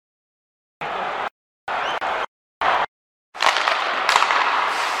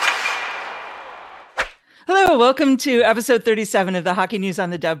Hello, welcome to episode 37 of the Hockey News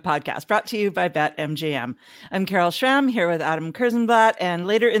on the Dub podcast, brought to you by BetMGM. I'm Carol Schramm here with Adam Kurzenblatt, and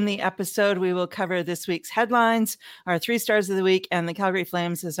later in the episode, we will cover this week's headlines, our 3 stars of the week, and the Calgary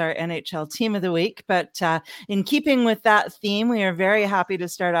Flames as our NHL team of the week. But in keeping with that theme, we are very happy to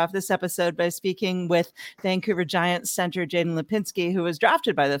start off this episode by speaking with Vancouver Giants center Jaden Lipinski, who was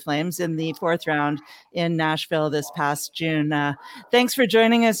drafted by the Flames in the 4th round in Nashville this past June. Thanks for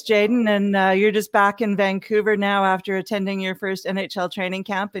joining us, Jaden, and you're just back in Vancouver now after attending your first NHL training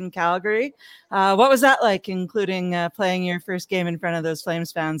camp in Calgary. What was that like, including playing your first game in front of those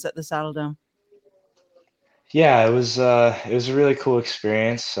Flames fans at the Saddle Dome? Yeah, it was a really cool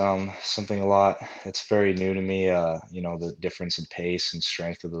experience. Something a lot it's very new to me. The difference in pace and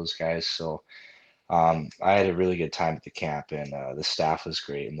strength of those guys. So I had a really good time at the camp, and the staff was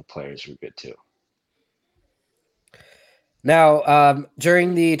great, and the players were good too. Now,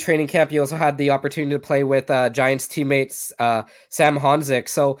 during the training camp, you also had the opportunity to play with Giants teammates Sam Honzik.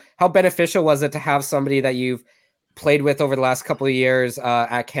 So, how beneficial was it to have somebody that you've played with over the last couple of years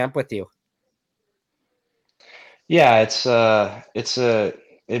at camp with you? Yeah, it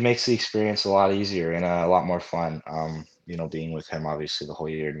makes the experience a lot easier and a lot more fun. Being with him obviously the whole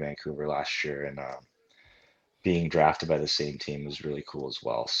year in Vancouver last year, and being drafted by the same team was really cool as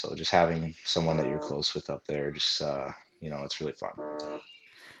well. So just having someone that you're close with up there, it's really fun.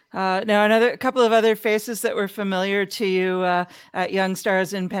 Now, a couple of other faces that were familiar to you at Young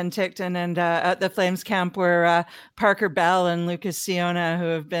Stars in Penticton and at the Flames camp were Parker Bell and Lucas Siona, who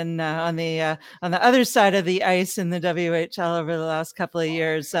have been on the other side of the ice in the WHL over the last couple of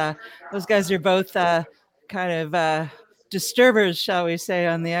years. Those guys are both kind of disturbers, shall we say,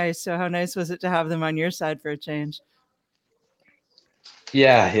 on the ice. So, how nice was it to have them on your side for a change?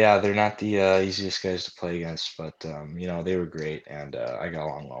 Yeah, they're not the easiest guys to play against, but they were great, and I got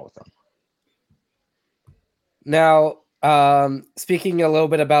along well with them. Now, speaking a little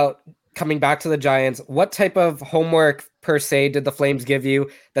bit about coming back to the Giants, what type of homework per se did the Flames give you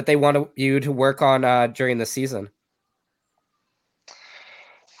that they wanted you to work on during the season?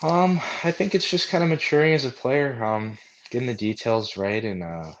 I think it's just kind of maturing as a player, getting the details right, and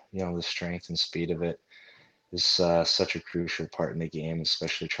the strength and speed of it is such a crucial part in the game,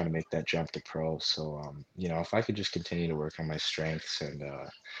 especially trying to make that jump to pro. So, if I could just continue to work on my strengths and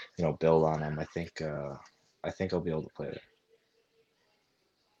build on them, I think I'll be able to play there.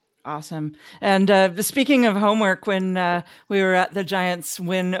 Awesome. And speaking of homework, when we were at the Giants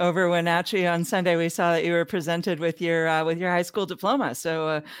win over Wenatchee on Sunday, we saw that you were presented with your high school diploma.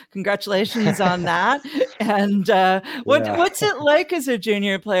 So congratulations on that. And Yeah. what's it like as a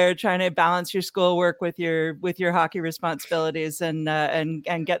junior player trying to balance your schoolwork with your hockey responsibilities and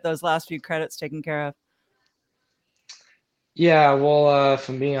get those last few credits taken care of? Yeah, well, if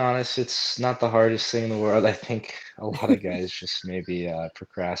I'm being honest, it's not the hardest thing in the world. I think a lot of guys just maybe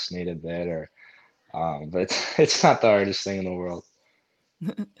procrastinate a bit, but it's not the hardest thing in the world.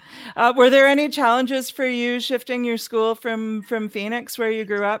 Were there any challenges for you shifting your school from Phoenix, where you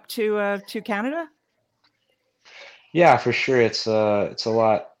grew up, to Canada? Yeah, for sure. It's a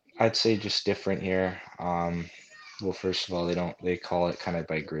lot. I'd say just different here. Well, first of all, they call it kind of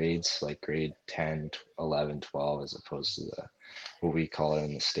by grades, like grade 10, 11, 12, as opposed to what we call it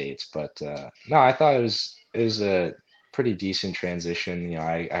in the States. But no, I thought it was a pretty decent transition.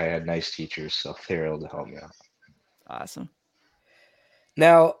 I had nice teachers, so they were able to help me out. Awesome.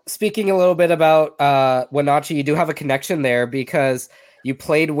 Now, speaking a little bit about Wenatchee, you do have a connection there because you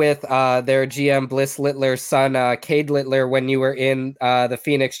played with their GM Bliss Littler's son, Cade Littler, when you were in the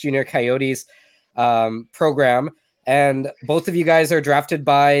Phoenix Junior Coyotes program. And both of you guys are drafted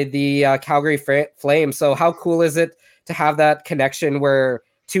by the Calgary Flames. So how cool is it to have that connection where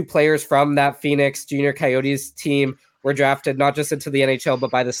two players from that Phoenix Junior Coyotes team were drafted not just into the NHL,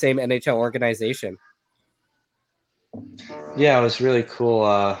 but by the same NHL organization? Yeah, it was really cool.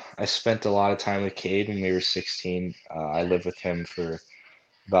 I spent a lot of time with Cade when we were 16. I lived with him for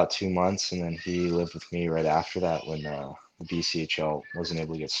about 2 months, and then he lived with me right after that when the BCHL wasn't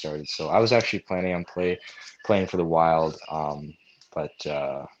able to get started. So I was actually planning on playing for the Wild. But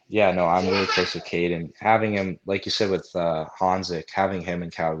yeah, no, I'm really close with Cade, and having him, like you said, with Hanzik, having him in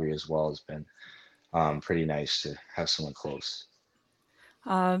Calgary as well has been pretty nice to have someone close.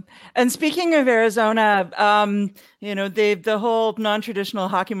 Um, and speaking of Arizona, the whole non-traditional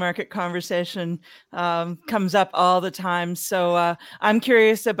hockey market conversation comes up all the time. So I'm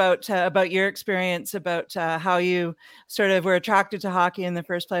curious about your experience, about how you sort of were attracted to hockey in the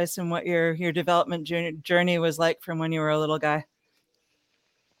first place, and what your development journey was like from when you were a little guy.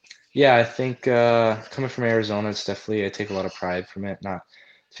 Yeah, I think coming from Arizona, it's definitely I take a lot of pride from it. Not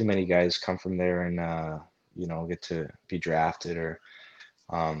too many guys come from there, and get to be drafted or,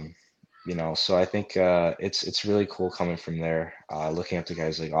 so I think it's really cool coming from there, looking up to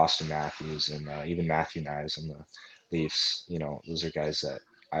guys like Austin Matthews and even Matthew Knies on the Leafs. Those are guys that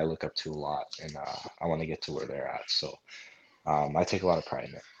I look up to a lot, and I want to get to where they're at. So I take a lot of pride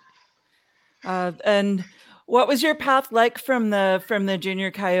in it. And what was your path like from the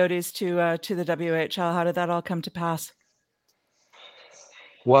junior Coyotes to the WHL? How did that all come to pass?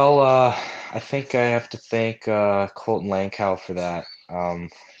 Well, I think I have to thank Colton Lankow for that.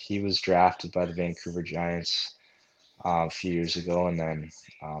 He was drafted by the Vancouver Giants a few years ago, and then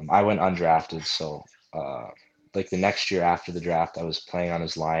I went undrafted. So, like the next year after the draft, I was playing on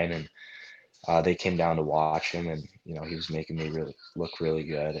his line, and they came down to watch him, and he was making me look really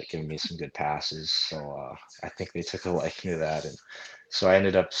good at giving me some good passes. So I think they took a liking to that, and so I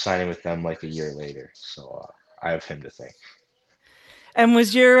ended up signing with them like a year later. So I have him to thank. And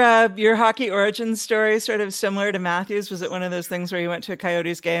was your hockey origin story sort of similar to Matthews? Was it one of those things where you went to a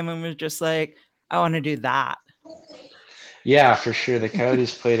Coyotes game and was just like, I want to do that? Yeah, for sure. The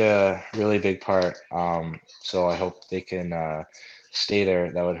Coyotes played a really big part. So I hope they can stay there.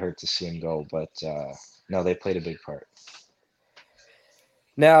 That would hurt to see them go, but no, they played a big part.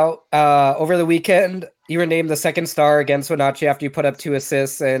 Now, over the weekend, you were named the second star against Wenatchee after you put up 2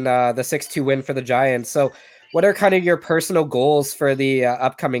 assists in the 6-2 win for the Giants. So what are kind of your personal goals for the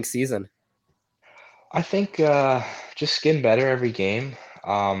upcoming season? I think just getting better every game.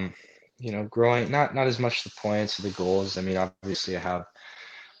 Growing, not as much the points or the goals. I mean, obviously I have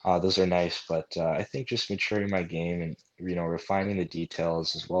those are nice, but I think just maturing my game and refining the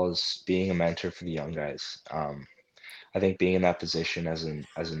details as well as being a mentor for the young guys. I think being in that position as a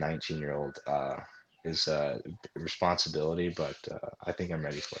 19-year-old is a responsibility, but I think I'm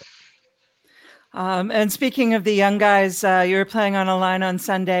ready for it. And speaking of the young guys, you were playing on a line on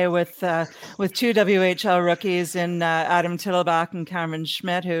Sunday with 2 WHL rookies in Adam Tittlebach and Cameron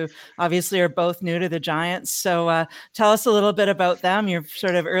Schmidt, who obviously are both new to the Giants. So tell us a little bit about them, your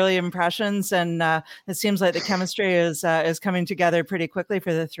sort of early impressions, and it seems like the chemistry is coming together pretty quickly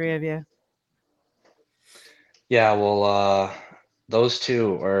for the three of you. Yeah, well, those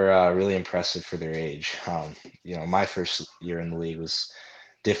two are really impressive for their age. My first year in the league was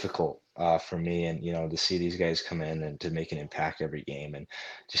difficult for me, and to see these guys come in and to make an impact every game, and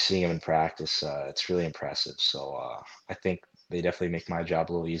just seeing them in practice, it's really impressive. So I think they definitely make my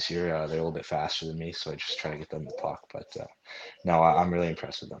job a little easier. They're a little bit faster than me, so I just try to get them the puck. But no, I'm really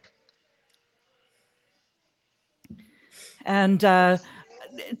impressed with them. And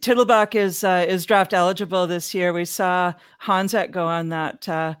Tittlebach is draft eligible this year. We saw Hanzek go on that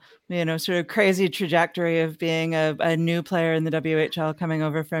sort of crazy trajectory of being a new player in the WHL, coming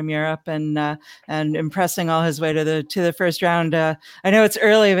over from Europe and impressing all his way to the first round. I know it's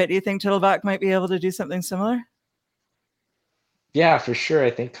early, but do you think Tittlebach might be able to do something similar? Yeah, for sure.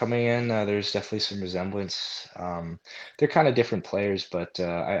 I think coming in, there's definitely some resemblance. They're kind of different players, but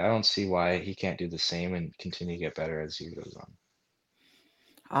I don't see why he can't do the same and continue to get better as he goes on.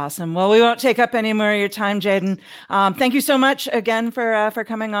 Awesome. Well, we won't take up any more of your time, Jaden. Thank you so much again for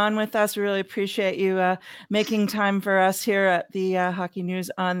coming on with us. We really appreciate you making time for us here at the Hockey News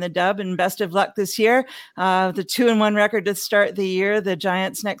on the Dub, and best of luck this year. The 2-1 record to start the year. The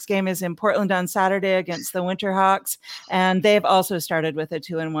Giants' next game is in Portland on Saturday against the Winterhawks, and they've also started with a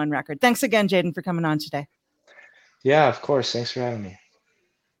 2-1 record. Thanks again, Jaden, for coming on today. Yeah, of course. Thanks for having me.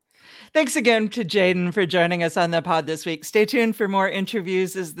 Thanks again to Jaden for joining us on the pod this week. Stay tuned for more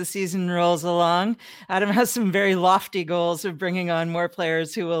interviews as the season rolls along. Adam has some very lofty goals of bringing on more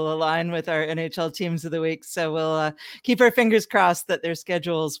players who will align with our NHL teams of the week. So we'll keep our fingers crossed that their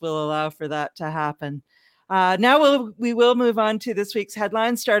schedules will allow for that to happen. Now we will move on to this week's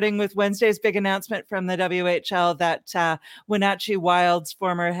headlines, starting with Wednesday's big announcement from the WHL that Wenatchee Wild's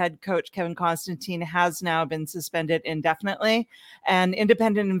former head coach Kevin Constantine has now been suspended indefinitely. An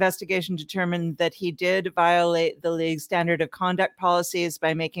independent investigation determined that he did violate the league's standard of conduct policies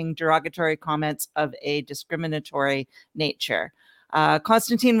by making derogatory comments of a discriminatory nature.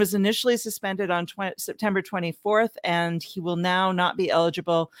 Constantine was initially suspended on September 24th, and he will now not be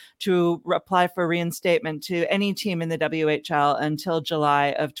eligible to apply for reinstatement to any team in the WHL until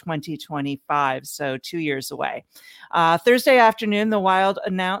July of 2025, so 2 years away. Thursday afternoon, the Wild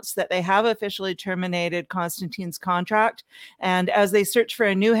announced that they have officially terminated Constantine's contract, and as they search for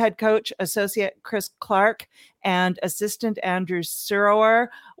a new head coach, associate Chris Clark and assistant Andrew Surower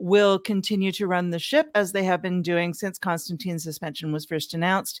will continue to run the ship as they have been doing since Constantine's suspension was first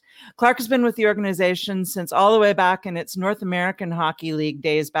announced. Clark has been with the organization since all the way back in its North American Hockey League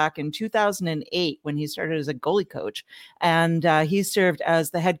days back in 2008 when he started as a goalie coach. And he served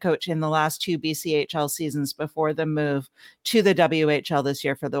as the head coach in the last 2 BCHL seasons before the move to the WHL this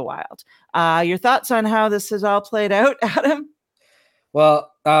year for the Wild. Your thoughts on how this has all played out, Adam?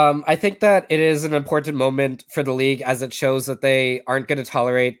 Well, I think that it is an important moment for the league as it shows that they aren't going to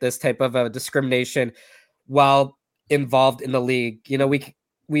tolerate this type of discrimination while involved in the league. You know,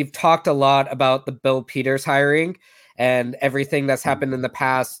 we've talked a lot about the Bill Peters hiring and everything that's happened in the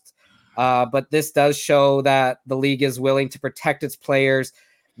past, but this does show that the league is willing to protect its players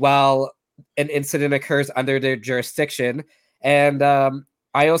while an incident occurs under their jurisdiction. And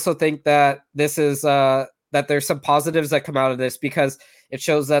I also think that this is that there's some positives that come out of this because it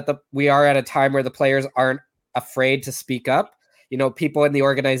shows that we are at a time where the players aren't afraid to speak up. You know, people in the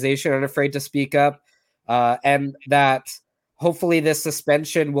organization aren't afraid to speak up, and that hopefully this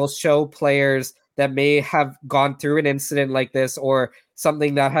suspension will show players that may have gone through an incident like this or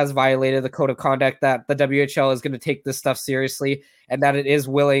something that has violated the code of conduct that the WHL is going to take this stuff seriously and that it is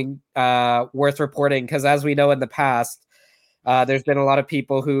worth reporting. Because as we know in the past, there's been a lot of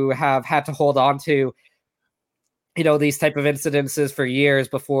people who have had to hold on to these type of incidences for years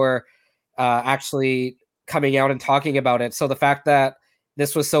before actually coming out and talking about it. So the fact that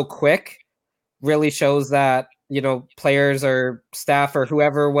this was so quick really shows that, players or staff or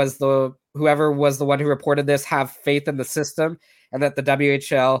whoever was the one who reported this have faith in the system and that the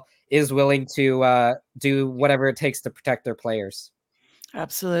WHL is willing to do whatever it takes to protect their players.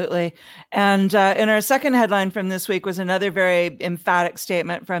 Absolutely. And in our second headline from this week was another very emphatic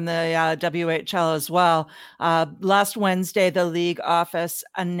statement from the WHL as well. Last Wednesday, the league office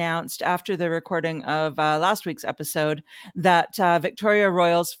announced after the recording of last week's episode that Victoria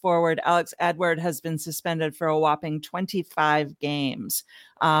Royals forward Alex Edward has been suspended for a whopping 25 games.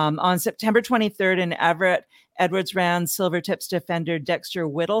 On September 23rd in Everett, Edwards ran Silvertips defender Dexter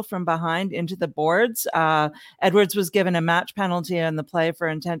Whittle from behind into the boards. Edwards was given a match penalty on the play for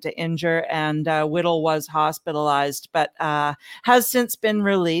intent to injure, and Whittle was hospitalized, but has since been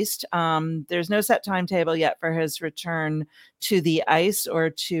released. There's no set timetable yet for his return to the ice or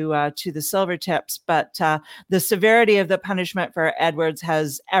to the Silvertips, but the severity of the punishment for Edwards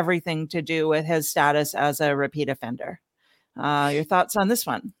has everything to do with his status as a repeat offender. Your thoughts on this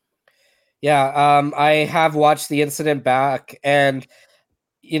one? Yeah, I have watched the incident back, and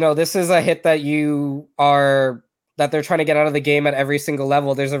this is a hit that they're trying to get out of the game at every single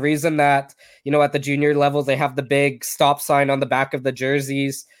level. There's a reason that at the junior level they have the big stop sign on the back of the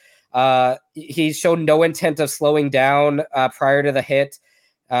jerseys. He showed no intent of slowing down prior to the hit.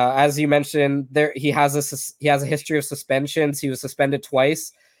 As you mentioned, he has a history of suspensions. He was suspended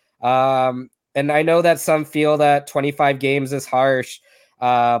twice, and I know that some feel that 25 games is harsh,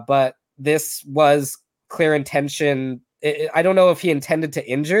 but this was clear intention. I don't know if he intended to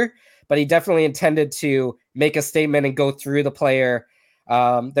injure, but he definitely intended to make a statement and go through the player.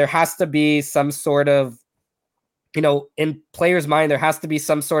 There has to be some sort of, in players' mind, there has to be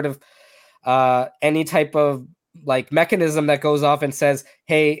some sort of any type of mechanism that goes off and says,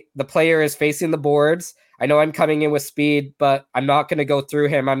 hey, the player is facing the boards. I know I'm coming in with speed, but I'm not going to go through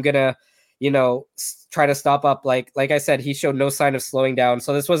him. I'm going to, try to stop up. Like I said, he showed no sign of slowing down.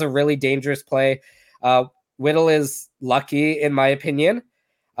 So this was a really dangerous play. Whittle is lucky, in my opinion,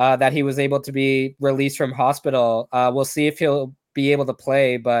 that he was able to be released from hospital. We'll see if he'll be able to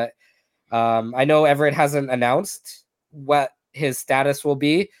play, but I know Everett hasn't announced what his status will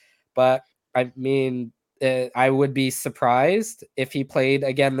be, but I mean, I would be surprised if he played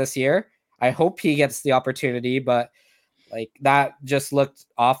again this year. I hope he gets the opportunity, but that just looked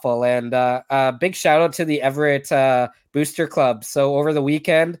awful. And a big shout out to the Everett Booster Club. So over the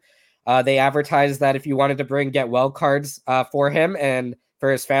weekend, they advertised that if you wanted to get well cards for him and for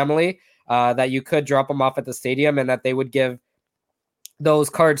his family, that you could drop them off at the stadium and that they would give those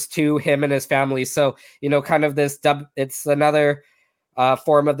cards to him and his family. So, kind of it's another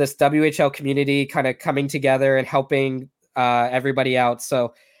form of this WHL community kind of coming together and helping everybody out.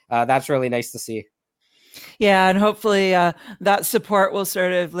 So that's really nice to see. Yeah, and hopefully that support will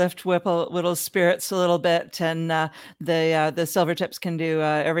sort of lift Whittle's spirits a little bit, and the Silvertips can do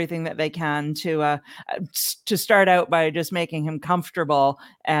everything that they can to start out by just making him comfortable,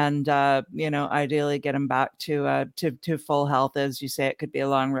 and ideally get him back to full health. As you say, it could be a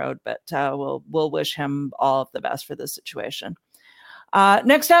long road, but we'll wish him all of the best for this situation.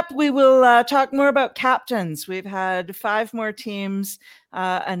 Next up, we will talk more about captains. We've had 5 more teams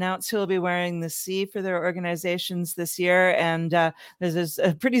announced who will be wearing the C for their organizations this year. And there's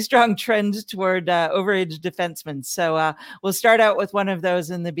a pretty strong trend toward overage defensemen. So we'll start out with one of those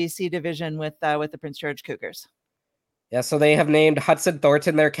in the BC division with the Prince George Cougars. Yeah, so they have named Hudson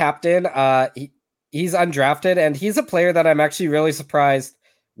Thornton their captain. He's undrafted, and he's a player that I'm actually really surprised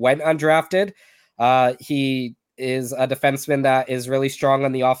went undrafted. He is a defenseman that is really strong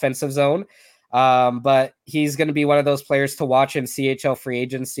on the offensive zone, but he's going to be one of those players to watch in CHL free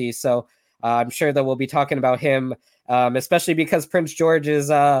agency. So I'm sure that we'll be talking about him, especially because Prince George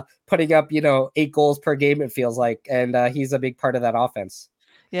is putting up, 8 goals per game, it feels like, and he's a big part of that offense.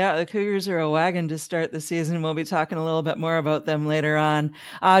 Yeah, the Cougars are a wagon to start the season. We'll be talking a little bit more about them later on.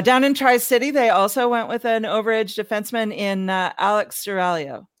 Down in Tri-City, they also went with an overage defenseman in Alex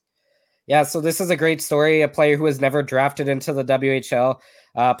Serralio. Yeah, so this is a great story. A player who was never drafted into the WHL,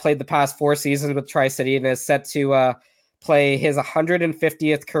 played the past 4 seasons with Tri-City and is set to play his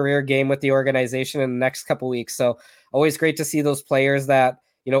 150th career game with the organization in the next couple weeks. So always great to see those players that,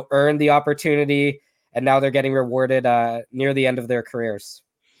 earned the opportunity and now they're getting rewarded near the end of their careers.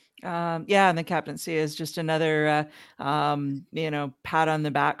 And the captaincy is just another, pat on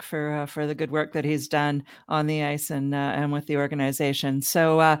the back for the good work that he's done on the ice and with the organization.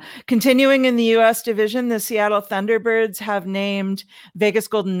 So continuing in the U.S. division, the Seattle Thunderbirds have named Vegas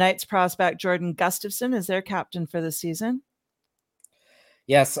Golden Knights prospect Jordan Gustafson as their captain for the season.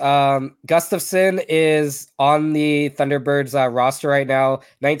 Yes, Gustafson is on the Thunderbirds roster right now,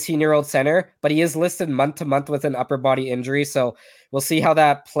 19-year-old center, but he is listed month to month with an upper body injury. So we'll see how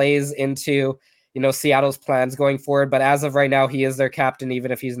that plays into, Seattle's plans going forward. But as of right now, he is their captain,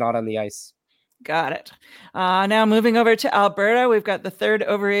 even if he's not on the ice. Got it. Now moving over to Alberta, we've got the third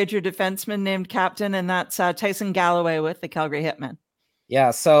overager defenseman named captain, and that's Tyson Galloway with the Calgary Hitmen.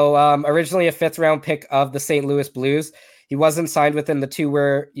 Yeah, so originally a 5th-round pick of the St. Louis Blues. He wasn't signed within the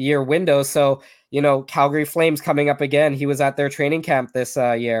 2-year window. So, Calgary Flames coming up again. He was at their training camp this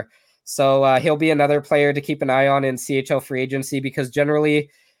year. So he'll be another player to keep an eye on in CHL free agency, because generally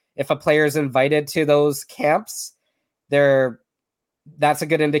if a player is invited to those camps, that's a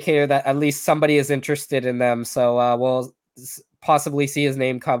good indicator that at least somebody is interested in them. So we'll possibly see his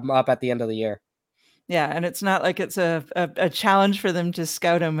name come up at the end of the year. Yeah, and it's not like it's a challenge for them to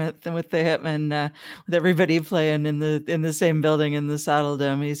scout him with the Hitmen, with everybody playing in the same building in the Saddle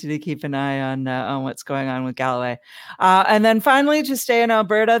Dome. Easy to keep an eye on what's going on with Galloway. And then finally, to stay in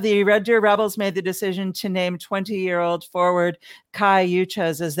Alberta, the Red Deer Rebels made the decision to name 20-year-old forward Kai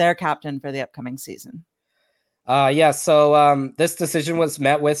Uchas as their captain for the upcoming season. So this decision was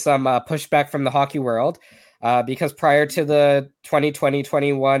met with some pushback from the hockey world, because prior to the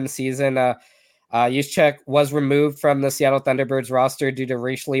 2020-21 season, Juszczyk was removed from the Seattle Thunderbirds roster due to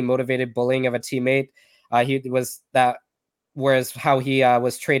racially motivated bullying of a teammate. Whereas how he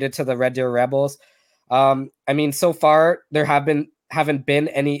was traded to the Red Deer Rebels. So far there haven't been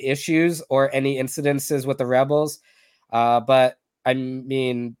any issues or any incidences with the Rebels. But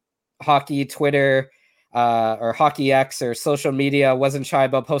hockey Twitter or Hockey X or social media wasn't shy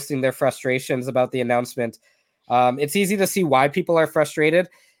about posting their frustrations about the announcement. It's easy to see why people are frustrated.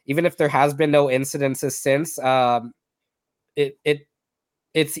 Even if there has been no incidences since,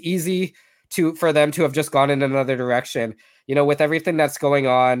 it's easy for them to have just gone in another direction. With everything that's going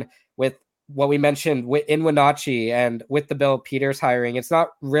on, with what we mentioned in Wenatchee and with the Bill Peters hiring, it's not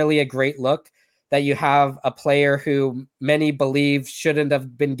really a great look that you have a player who many believe shouldn't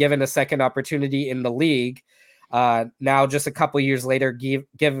have been given a second opportunity in the league. Now, just a couple years later,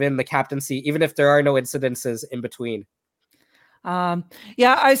 given the captaincy, even if there are no incidences in between.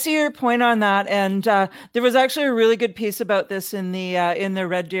 I see your point on that. And there was actually a really good piece about this in the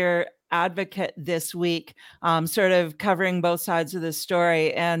Red Deer Advocate this week, sort of covering both sides of the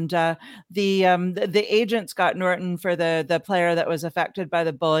story. And the agent, Scott Norton, for the player that was affected by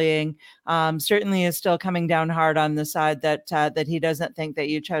the bullying, certainly is still coming down hard on the side that he doesn't think that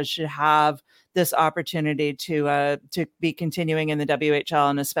Utah should have this opportunity to be continuing in the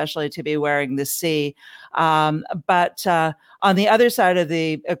WHL, and especially to be wearing the C. But on the other side of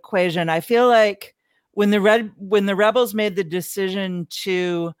the equation, I feel like when the Rebels made the decision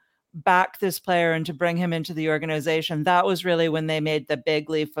to back this player and to bring him into the organization, that was really when they made the big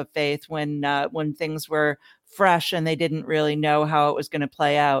leap of faith, when things were fresh and they didn't really know how it was going to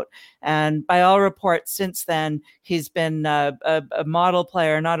play out. And by all reports since then, he's been a model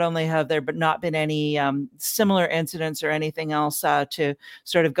player. Not only have there not been any similar incidents or anything else to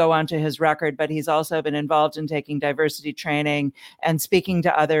sort of go onto his record, but he's also been involved in taking diversity training and speaking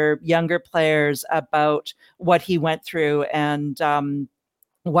to other younger players about what he went through, and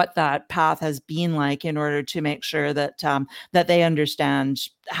what that path has been like in order to make sure that that they understand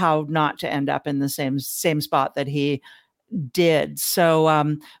how not to end up in the same spot that he did.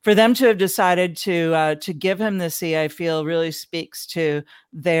 So for them to have decided to give him the C, I feel really speaks to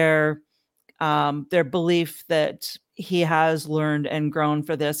their belief that he has learned and grown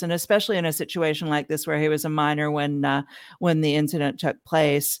for this, and especially in a situation like this where he was a minor when the incident took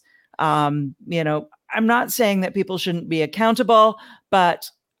place. You know, I'm not saying that people shouldn't be accountable, but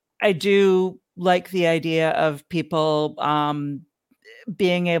I do like the idea of people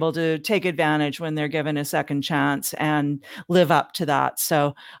being able to take advantage when they're given a second chance and live up to that.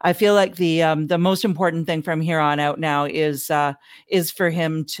 So I feel like the most important thing from here on out now is for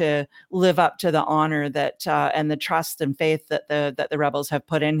him to live up to the honor that and the trust and faith that the Rebels have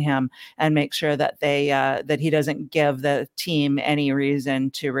put in him, and make sure that that he doesn't give the team any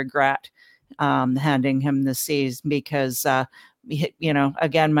reason to regret handing him the C's, because you know,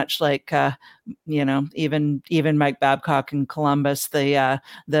 again, much like you know, even Mike Babcock in Columbus, the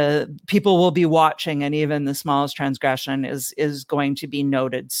people will be watching, and even the smallest transgression is going to be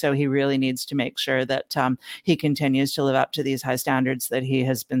noted. So he really needs to make sure that he continues to live up to these high standards that he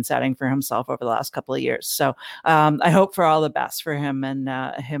has been setting for himself over the last couple of years. So I hope for all the best for him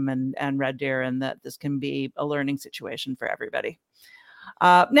and Red Deer, and that this can be a learning situation for everybody.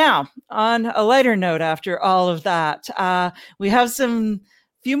 Now, on a lighter note, after all of that, we have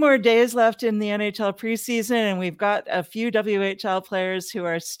few more days left in the NHL preseason, and we've got a few WHL players who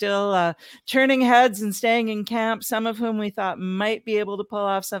are still turning heads and staying in camp, some of whom we thought might be able to pull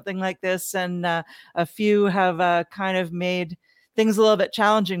off something like this, and a few have kind of made things a little bit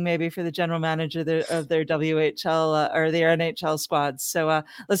challenging maybe for the general manager of their WHL or their NHL squads. So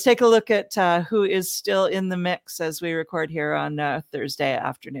let's take a look at who is still in the mix as we record here on Thursday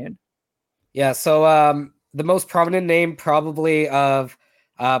afternoon. Yeah, so the most prominent name probably of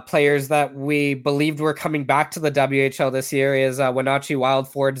players that we believed were coming back to the WHL this year is Wenatchee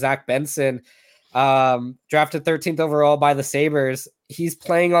Wild forward Zach Benson, drafted 13th overall by the Sabres. He's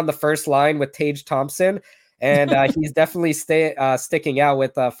playing on the first line with Tage Thompson, and he's definitely sticking out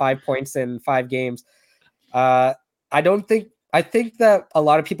with 5 points in 5 games. I think that a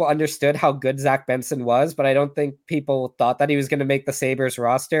lot of people understood how good Zach Benson was, but I don't think people thought that he was going to make the Sabres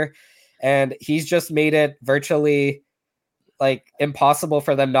roster. And he's just made it virtually like impossible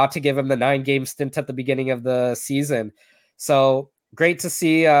for them not to give him the 9-game stint at the beginning of the season. So great to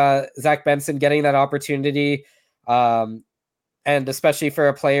see Zach Benson getting that opportunity. And especially for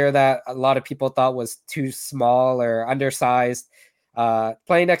a player that a lot of people thought was too small or undersized.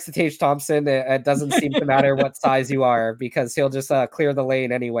 Playing next to Tage Thompson, it doesn't seem to matter what size you are, because he'll just clear the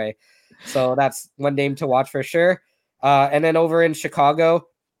lane anyway. So that's one name to watch for sure. And then over in Chicago,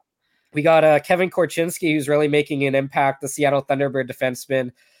 we got Kevin Korchinski, who's really making an impact, the Seattle Thunderbird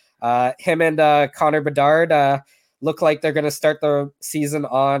defenseman. Him and Connor Bedard look like they're going to start the season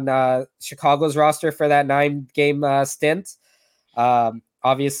on Chicago's roster for that 9-game stint.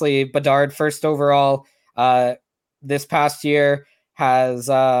 Obviously, Bedard, first overall this past year, has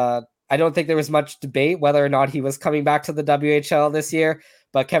I don't think there was much debate whether or not he was coming back to the WHL this year,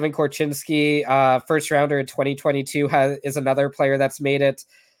 but Kevin Korchinski, first rounder in 2022, is another player that's made it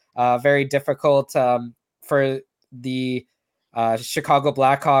very difficult for the Chicago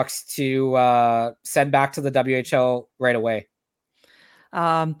Blackhawks to send back to the WHL right away.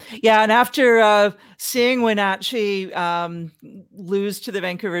 Yeah, and after seeing Wenatchee lose to the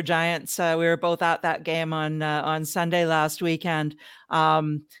Vancouver Giants, we were both at that game on Sunday last weekend.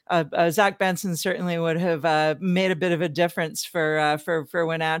 Zach Benson certainly would have made a bit of a difference for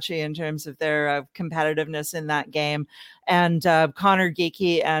Wenatchee in terms of their competitiveness in that game. And Connor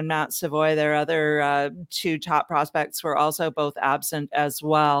Geekie and Matt Savoy, their other 2 top prospects, were also both absent as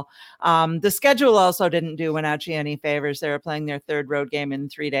well. The schedule also didn't do Wenatchee any favors. They were playing their 3rd road game in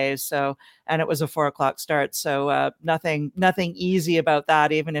 3 days. And it was a 4:00 start. So nothing easy about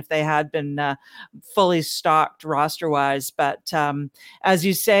that, even if they had been fully stocked roster wise. But as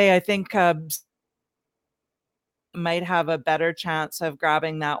you say, I think might have a better chance of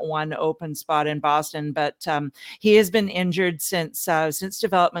grabbing that one open spot in Boston, but he has been injured since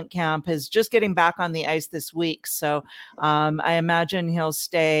development camp, is just getting back on the ice this week. So I imagine he'll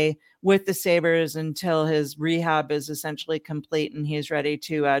stay with the Sabres until his rehab is essentially complete and he's ready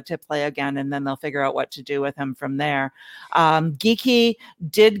to play again, and then they'll figure out what to do with him from there. Geekie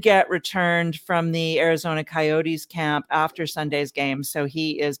did get returned from the Arizona Coyotes camp after Sunday's game, so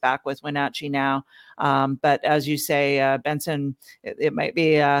he is back with Wenatchee now. But as you say, Benson, it might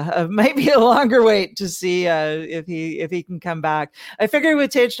be a longer wait to see if he can come back. I figure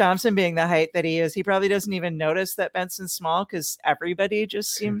with Tage Thompson being the height that he is, he probably doesn't even notice that Benson's small because everybody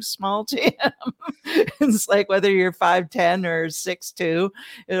just seems small to him. It's like whether you're 5'10" or 6'2",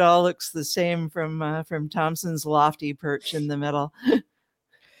 it all looks the same from Thompson's lofty perch in the middle.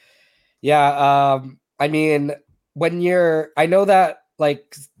 Yeah, I mean, I know that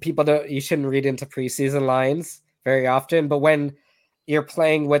like you shouldn't read into preseason lines very often, but when you're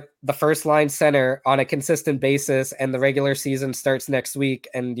playing with the first line center on a consistent basis and the regular season starts next week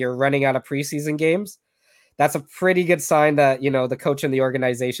and you're running out of preseason games, that's a pretty good sign that, the coach and the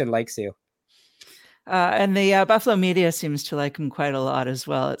organization likes you. And the Buffalo media seems to like him quite a lot as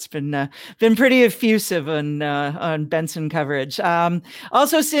well. It's been pretty effusive on Benson coverage.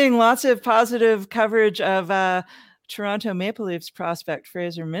 Also seeing lots of positive coverage of Toronto Maple Leafs prospect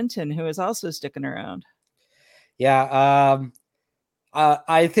Fraser Minton, who is also sticking around. Yeah,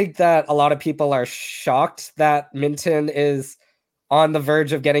 I think that a lot of people are shocked that Minton is on the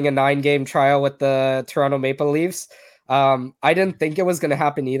verge of getting a 9-game trial with the Toronto Maple Leafs. I didn't think it was going to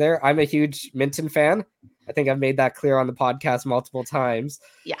happen either. I'm a huge Minton fan. I think I've made that clear on the podcast multiple times.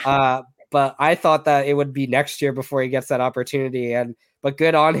 Yeah. But I thought that it would be next year before he gets that opportunity. But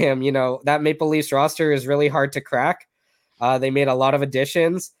good on him. That Maple Leafs roster is really hard to crack. They made a lot of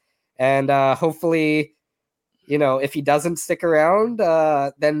additions, and hopefully, if he doesn't stick around,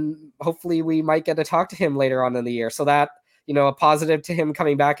 then hopefully we might get to talk to him later on in the year. So that, a positive to him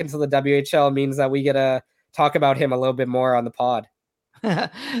coming back into the WHL means that we get to talk about him a little bit more on the pod.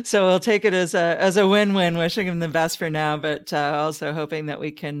 So we'll take it as a win-win, wishing him the best for now, but also hoping that we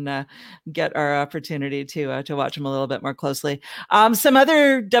can get our opportunity to watch him a little bit more closely. Some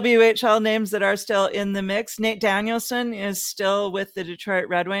other WHL names that are still in the mix. Nate Danielson is still with the Detroit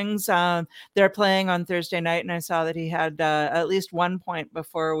Red Wings. They're playing on Thursday night, and I saw that he had at least 1 point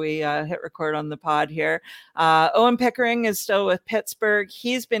before we hit record on the pod here. Owen Pickering is still with Pittsburgh.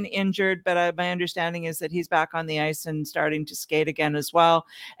 He's been injured, but my understanding is that he's back on the ice and starting to skate again as well.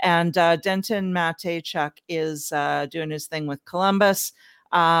 And Denton Matejchuk is doing his thing with Columbus.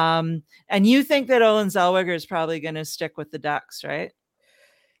 And you think that Olen Zellweger is probably going to stick with the Ducks, right?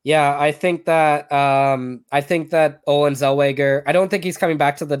 Yeah, I think that Olen Zellweger, I don't think he's coming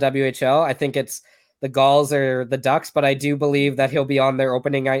back to the WHL. I think it's the Gulls or the Ducks, but I do believe that he'll be on their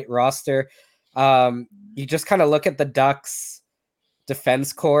opening night roster. You just kind of look at the Ducks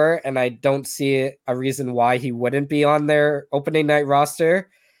defense core, and I don't see a reason why he wouldn't be on their opening night roster.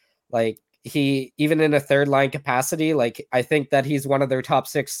 Like, he, even in a third line capacity, like, I think that he's one of their top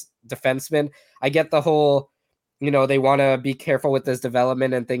 6 defensemen. I get the whole, they want to be careful with his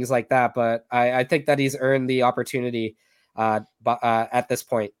development and things like that, but I think that he's earned the opportunity at this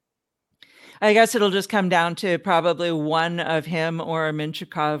point. I guess it'll just come down to probably one of him or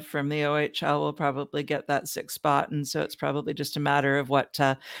Minchikov from the OHL will probably get that 6th spot. And so it's probably just a matter of what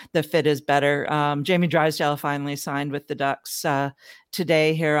the fit is better. Jamie Drysdale finally signed with the Ducks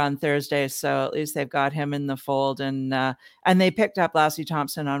today here on Thursday. So at least they've got him in the fold, and they picked up Lassie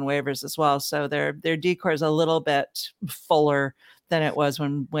Thompson on waivers as well. So their decor is a little bit fuller than it was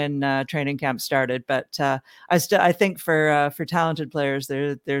when training camp started. But I think for talented players,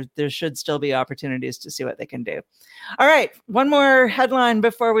 there should still be opportunities to see what they can do. All right, one more headline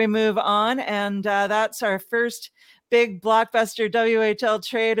before we move on, and that's our first big blockbuster WHL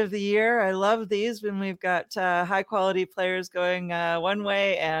trade of the year. I love these when we've got high quality players going one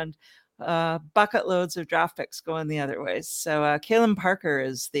way and bucket loads of draft picks going the other way. So Kalen Parker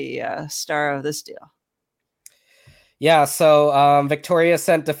is the star of this deal. Yeah, so Victoria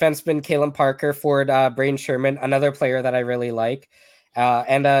sent defenseman Kalen Parker, forward Braden Sherman, another player that I really like,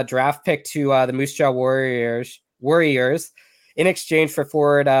 and a draft pick to the Moose Jaw Warriors in exchange for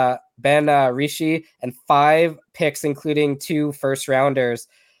forward Ben Rishi and 5 picks, including 2 first-rounders.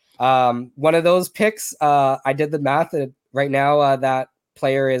 One of those picks, I did the math, right now that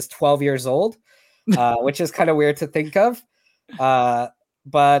player is 12 years old, which is kind of weird to think of.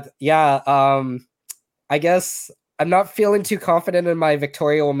 But yeah, I guess I'm not feeling too confident in my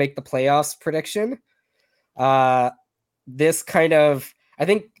Victoria will make the playoffs prediction. I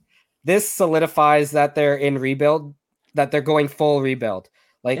think this solidifies that they're in rebuild, that they're going full rebuild.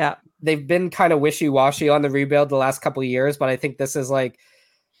 Like, yeah, they've been kind of wishy-washy on the rebuild the last couple of years, but I think this is like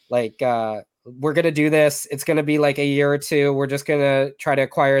we're going to do this. It's going to be like a year or two. We're just going to try to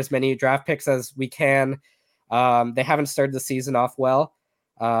acquire as many draft picks as we can. They haven't started the season off well.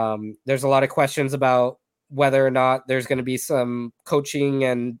 There's a lot of questions about whether or not there's going to be some coaching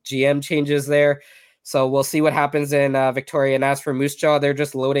and GM changes there. So we'll see what happens in Victoria. And as for Moose Jaw, they're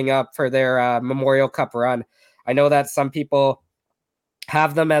just loading up for their Memorial Cup run. I know that some people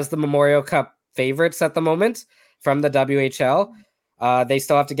have them as the Memorial Cup favorites at the moment from the WHL. They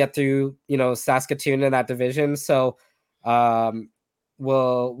still have to get through, Saskatoon in that division. So we'll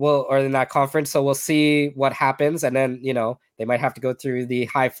or in that conference. So we'll see what happens. And then, they might have to go through the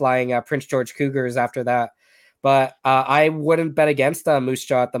high flying Prince George Cougars after that. But I wouldn't bet against Moose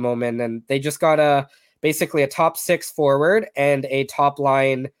Jaw at the moment. And they just got basically a top 6 forward and a top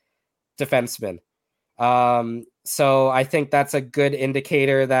line defenseman. So I think that's a good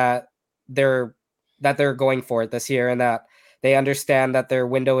indicator that they're going for it this year, and that they understand that their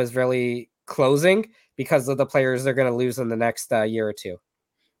window is really closing because of the players they're going to lose in the next year or two.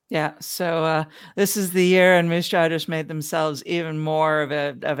 Yeah. So this is the year, and Moose Jaw just made themselves even more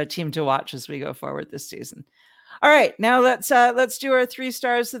of a team to watch as we go forward this season. All right, now let's do our 3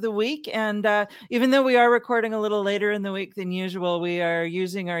 stars of the week. And even though we are recording a little later in the week than usual, we are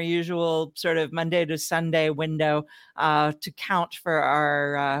using our usual sort of Monday to Sunday window to count for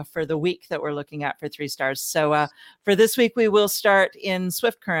our for the week that we're looking at for 3 stars. So for this week, we will start in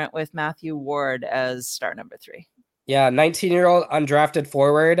Swift Current with Matthew Ward as star number 3. Yeah, 19-year-old undrafted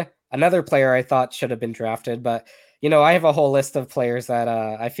forward. Another player I thought should have been drafted, but I have a whole list of players that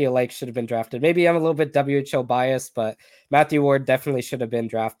I feel like should have been drafted. Maybe I'm a little bit WHL biased, but Matthew Ward definitely should have been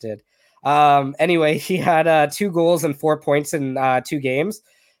drafted. Anyway, he had 2 goals and 4 points in 2 games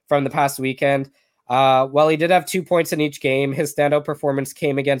from the past weekend. Well, he did have 2 points in each game. His standout performance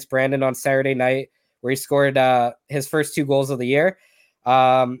came against Brandon on Saturday night, where he scored his first 2 goals of the year.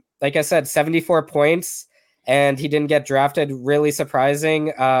 Like I said, 74 points, and he didn't get drafted. Really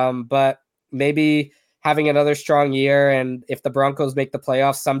surprising, but maybe having another strong year, and if the Broncos make the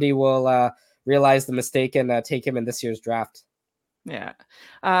playoffs, somebody will realize the mistake and take him in this year's draft. Yeah.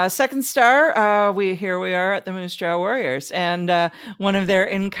 Second star, we are at the Moose Jaw Warriors, and one of their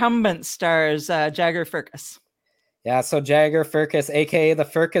incumbent stars, Jagger Firkus. Yeah, so Jagger Firkus, aka the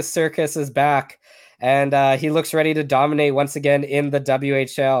Firkus Circus, is back, and he looks ready to dominate once again in the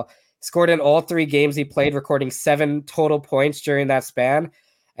WHL. Scored in all 3 games he played, recording 7 total points during that span.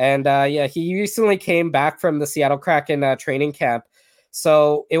 And he recently came back from the Seattle Kraken training camp.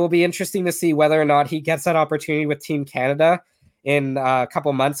 So it will be interesting to see whether or not he gets that opportunity with Team Canada in a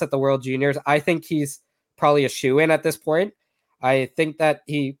couple months at the World Juniors. I think he's probably a shoo-in at this point. I think that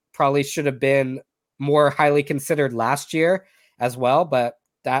he probably should have been more highly considered last year as well, but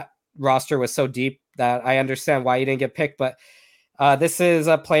that roster was so deep that I understand why he didn't get picked. But this is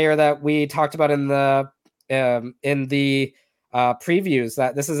a player that we talked about in the previews,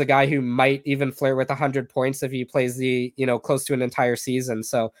 that this is a guy who might even flirt with 100 points if he plays the close to an entire season.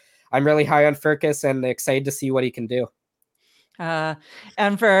 So I'm really high on Firkus and excited to see what he can do.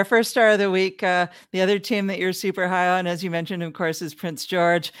 And for our first star of the week, the other team that you're super high on, as you mentioned, of course, is Prince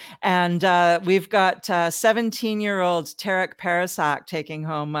George. And we've got 17-year-old Tarek Parasak taking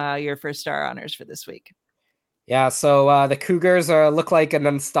home your first star honors for this week. Yeah, so the Cougars look like an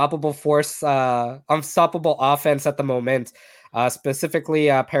unstoppable force, unstoppable offense at the moment. Specifically,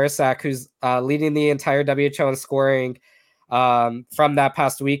 Parasak, who's leading the entire WHL in scoring from that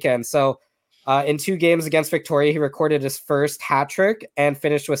past weekend. So in 2 games against Victoria, he recorded his first hat trick and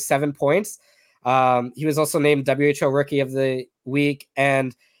finished with 7 points. He was also named WHL Rookie of the Week,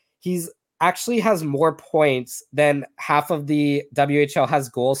 and he's actually has more points than half of the WHL has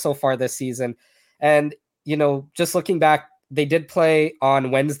goals so far this season. And just looking back, they did play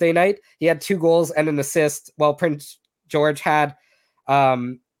on Wednesday night. He had 2 goals and an assist, while Prince George had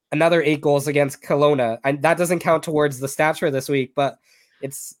another 8 goals against Kelowna. And that doesn't count towards the stats for this week, but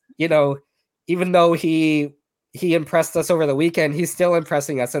it's, even though he impressed us over the weekend, he's still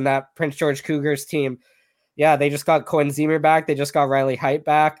impressing us in that Prince George Cougars team. Yeah, they just got Cohen Ziemer back. They just got Riley Height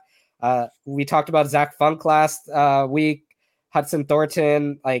back. We talked about Zach Funk last week, Hudson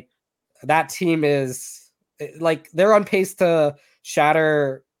Thornton. Like, that team is they're on pace to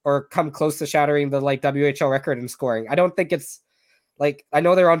shatter or come close to shattering the WHL record in scoring. I don't think it's I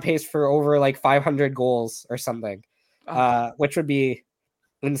know they're on pace for over 500 goals or something, which would be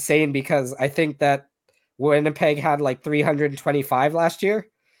insane, because I think that Winnipeg had 325 last year,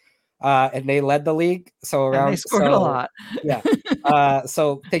 and they led the league. So around, and they scored a lot. Yeah.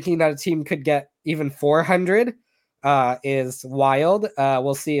 So thinking that a team could get even 400 is wild.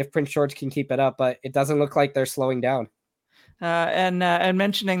 We'll see if Prince George can keep it up, but it doesn't look like they're slowing down. And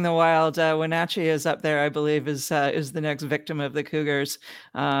mentioning the Wild, Wenatchee is up there, I believe, is the next victim of the Cougars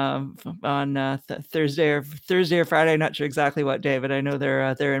on Thursday or Friday. Not sure exactly what day, but I know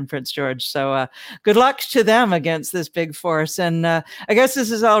they're in Prince George. So good luck to them against this big force. And I guess this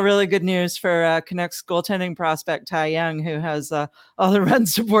is all really good news for Canucks goaltending prospect Ty Young, who has all the run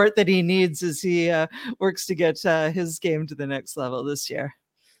support that he needs as he works to get his game to the next level this year.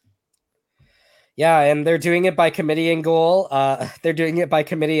 Yeah, and they're doing it by committee in goal. They're doing it by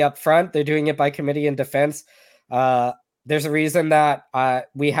committee up front. They're doing it by committee in defense. There's a reason that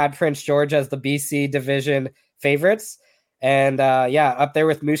we had Prince George as the BC division favorites. And up there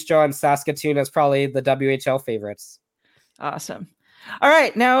with Moose Jaw and Saskatoon as probably the WHL favorites. Awesome. All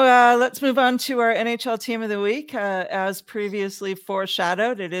right, now let's move on to our NHL team of the week. As previously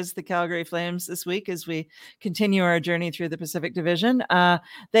foreshadowed, it is the Calgary Flames this week as we continue our journey through the Pacific Division.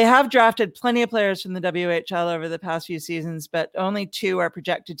 They have drafted plenty of players from the WHL over the past few seasons, but only 2 are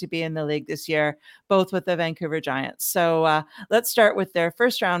projected to be in the league this year, both with the Vancouver Giants. So let's start with their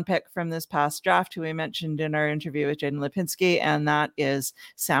first round pick from this past draft, who we mentioned in our interview with Jaden Lipinski, and that is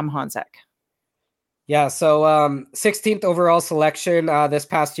Sam Honzek. Yeah, so 16th overall selection this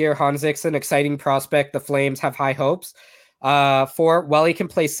past year. Honzek's an exciting prospect. The Flames have high hopes while he can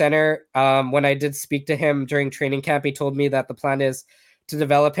play center. When I did speak to him during training camp, he told me that the plan is to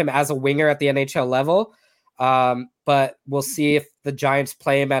develop him as a winger at the NHL level. But we'll see if the Giants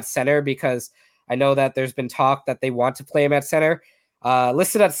play him at center, because I know that there's been talk that they want to play him at center.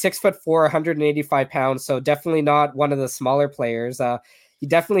 Listed at 6'4", 185 pounds, so definitely not one of the smaller players. He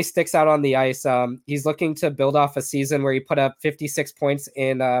definitely sticks out on the ice. He's looking to build off a season where he put up 56 points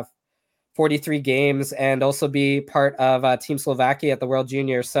in 43 games and also be part of Team Slovakia at the World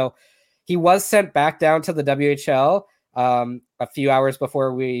Juniors. So he was sent back down to the WHL a few hours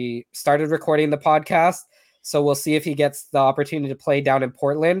before we started recording the podcast. So we'll see if he gets the opportunity to play down in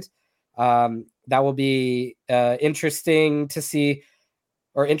Portland. That will be interesting to see,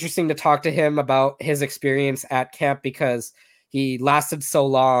 or interesting to talk to him about his experience at camp, because he lasted so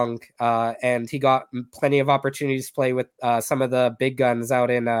long and he got plenty of opportunities to play with some of the big guns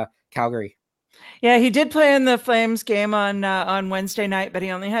out in Calgary. Yeah, he did play in the Flames game on Wednesday night, but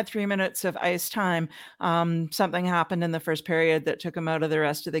he only had 3 minutes of ice time. Something happened in the first period that took him out of the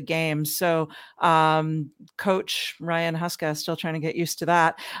rest of the game. So Coach Ryan Huska, still trying to get used to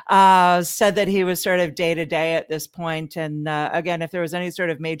that, said that he was sort of day-to-day at this point. And again, if there was any sort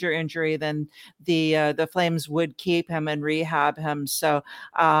of major injury, then the Flames would keep him and rehab him. So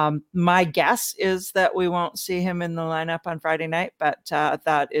my guess is that we won't see him in the lineup on Friday night, but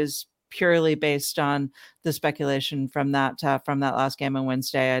that is purely based on the speculation from that last game on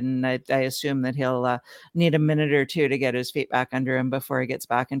Wednesday. And I assume that he'll need a minute or two to get his feet back under him before he gets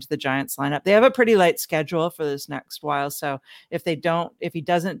back into the Giants lineup. They have a pretty light schedule for this next while. So if he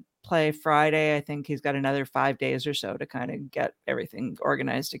doesn't play Friday, I think he's got another 5 days or so to kind of get everything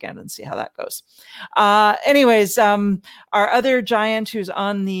organized again and see how that goes. Anyways, our other Giant who's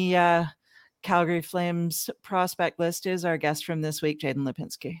on the Calgary Flames prospect list is our guest from this week, Jaden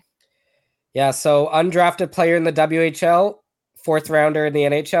Lipinski. Yeah, so undrafted player in the WHL, 4th rounder in the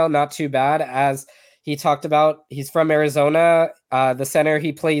NHL, not too bad. As he talked about, he's from Arizona. The center,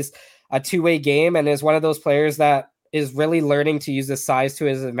 he plays a 2-way game and is one of those players that is really learning to use his size to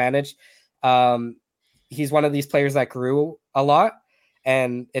his advantage. He's one of these players that grew a lot,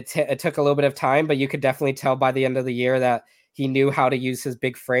 and it took a little bit of time, but you could definitely tell by the end of the year that he knew how to use his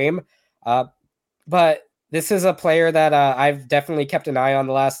big frame. But this is a player that I've definitely kept an eye on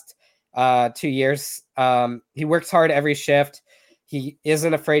the last 2 years. He works hard every shift. He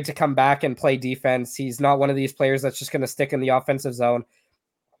isn't afraid to come back and play defense. He's not one of these players that's just going to stick in the offensive zone.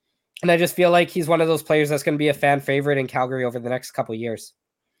 And I just feel like he's one of those players that's going to be a fan favorite in Calgary over the next couple of years.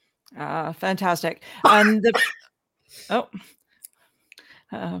 Fantastic. And the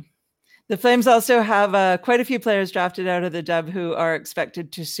Flames also have quite a few players drafted out of the Dub who are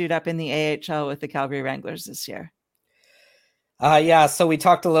expected to suit up in the AHL with the Calgary Wranglers this year. So we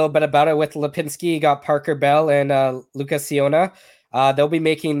talked a little bit about it with Lipinski. You got Parker Bell and Lucas Siona. They'll be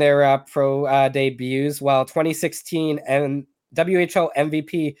making their pro debuts, while 2016 and WHL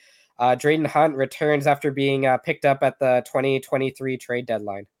MVP Jaden Hunt returns after being picked up at the 2023 trade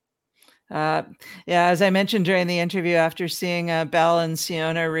deadline. As I mentioned during the interview, after seeing Bell and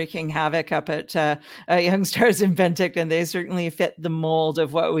Siona wreaking havoc up at Young Stars in Penticton, they certainly fit the mold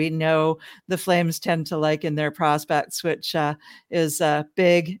of what we know the Flames tend to like in their prospects, which is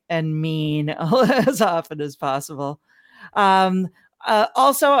big and mean as often as possible.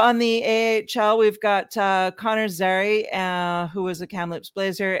 Also on the AHL, we've got Connor Zary, who was a Kamloops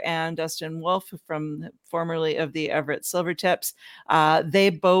Blazer, and Dustin Wolf, from formerly of the Everett Silvertips. They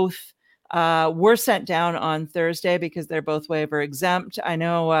both were sent down on Thursday because they're both waiver exempt. I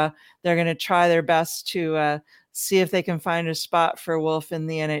know they're going to try their best to see if they can find a spot for Wolf in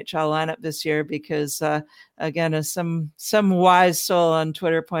the NHL lineup this year, because again, as some wise soul on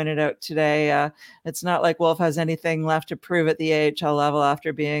Twitter pointed out today, it's not like Wolf has anything left to prove at the AHL level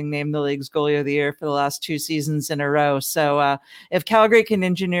after being named the league's goalie of the year for the last 2 seasons in a row. So if Calgary can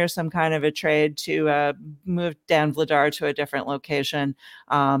engineer some kind of a trade to move Dan Vladar to a different location,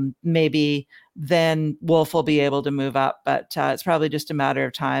 maybe then Wolf will be able to move up, but it's probably just a matter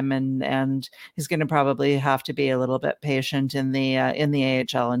of time, and he's going to probably have to be a little bit patient in the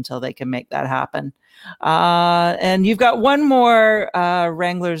AHL until they can make that happen. And you've got one more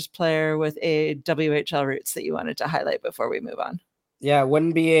Wranglers player with a WHL roots that you wanted to highlight before we move on. Yeah, it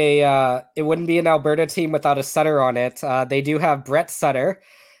wouldn't be an Alberta team without a Sutter on it. They do have Brett Sutter,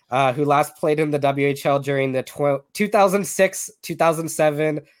 who last played in the WHL during the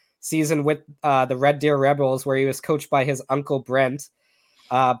 2006-2007 season with the Red Deer Rebels, where he was coached by his uncle Brent.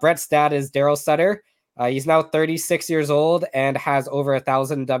 Brett's dad is Daryl Sutter. He's now 36 years old and has over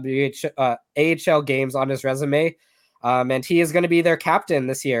 1,000 AHL games on his resume, and he is going to be their captain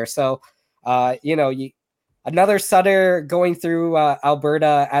this year. So, another Sutter going through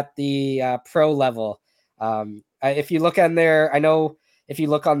Alberta at the pro level. If you look on their, if you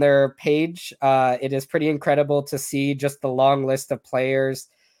look on their page, it is pretty incredible to see just the long list of players.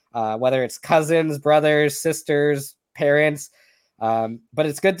 Whether it's cousins, brothers, sisters, parents. But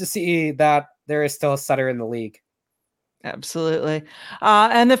it's good to see that there is still a Sutter in the league. Absolutely.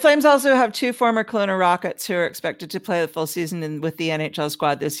 And the Flames also have 2 former Kelowna Rockets who are expected to play the full season with the NHL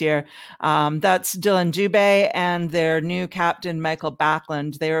squad this year. That's Dylan Dubé and their new captain, Michael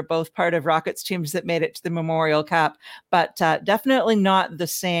Backlund. They were both part of Rockets teams that made it to the Memorial Cup, but definitely not the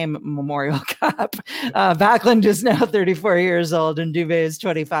same Memorial Cup. Backlund is now 34 years old and Dubé is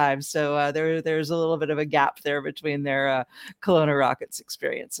 25. So there's a little bit of a gap there between their Kelowna Rockets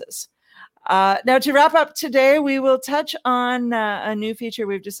experiences. Now, to wrap up today, we will touch on a new feature.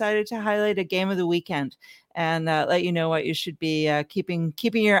 We've decided to highlight a game of the weekend and let you know what you should be keeping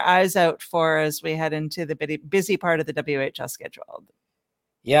your eyes out for as we head into the busy part of the WHL schedule.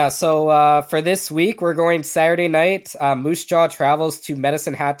 Yeah, so for this week, we're going Saturday night. Moose Jaw travels to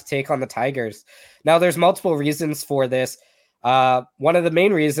Medicine Hat to take on the Tigers. Now, there's multiple reasons for this. One of the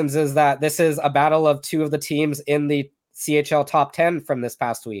main reasons is that this is a battle of 2 of the teams in the CHL top 10 from this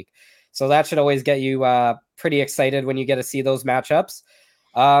past week. So that should always get you pretty excited when you get to see those matchups.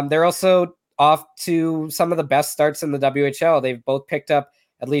 They're also off to some of the best starts in the WHL. They've both picked up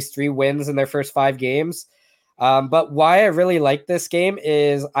at least 3 wins in their first 5 games. But why I really like this game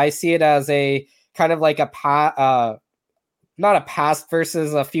is I see it as a kind of like not a past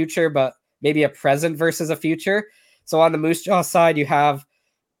versus a future, but maybe a present versus a future. So on the Moose Jaw side, you have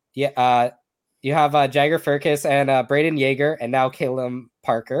Jagger Furcus and Braden Yeager, and now Caleb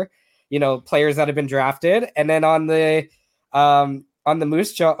Parker. Players that have been drafted. And then on the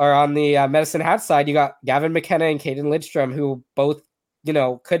Moose Jaw, or on the Medicine Hat side, you got Gavin McKenna and Caden Lidstrom, who both,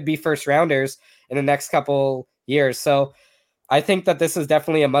 could be first rounders in the next couple years. So I think that this is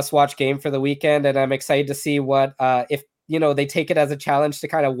definitely a must-watch game for the weekend. And I'm excited to see what, if, they take it as a challenge to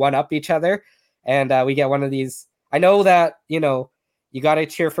kind of one-up each other. And we get one of these. I know that, you got to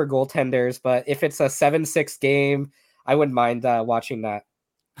cheer for goaltenders, but if it's a 7-6 game, I wouldn't mind watching that.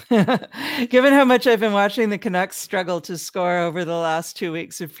 Given how much I've been watching the Canucks struggle to score over the last 2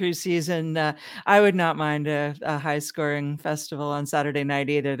 weeks of preseason, I would not mind a high-scoring festival on Saturday night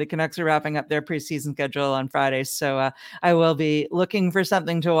either. The Canucks are wrapping up their preseason schedule on Friday, so I will be looking for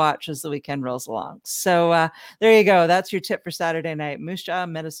something to watch as the weekend rolls along. So there you go. That's your tip for Saturday night. Moose Jaw,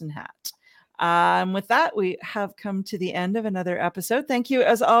 Medicine Hat. With that, we have come to the end of another episode. Thank you,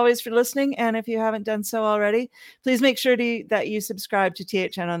 as always, for listening. And if you haven't done so already, please make sure that you subscribe to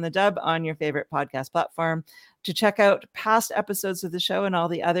THN on the Dub on your favorite podcast platform. To check out past episodes of the show and all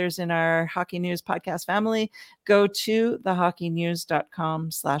the others in our Hockey News podcast family, go to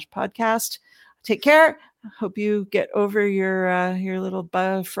thehockeynews.com/podcast. Take care. Hope you get over your little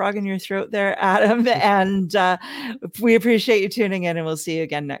frog in your throat there, Adam. And we appreciate you tuning in, and we'll see you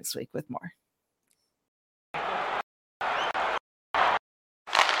again next week with more.